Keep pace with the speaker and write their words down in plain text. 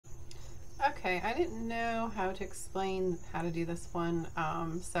Okay, I didn't know how to explain how to do this one,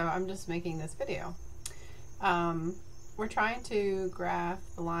 so I'm just making this video. Um, we're trying to graph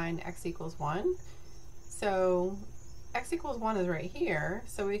the line x equals 1. So x equals 1 is right here,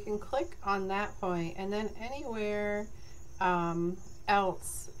 so we can click on that point, and then anywhere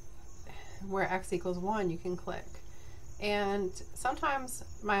else where x equals 1 you can click. And sometimes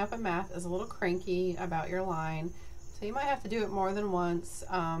MyOpenMath is a little cranky about your line, so you might have to do it more than once,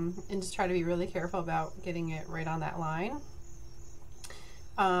 and just try to be really careful about getting it right on that line.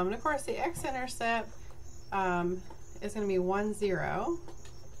 And of course the x-intercept is going to be 1, 0,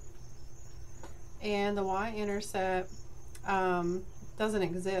 and the y-intercept doesn't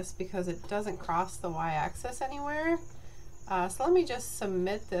exist because it doesn't cross the y-axis anywhere. So let me just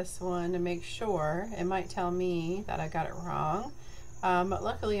submit this one to make sure. It might tell me that I got it wrong, but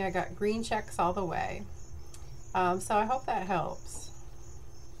luckily I got green checks all the way. So I hope that helps.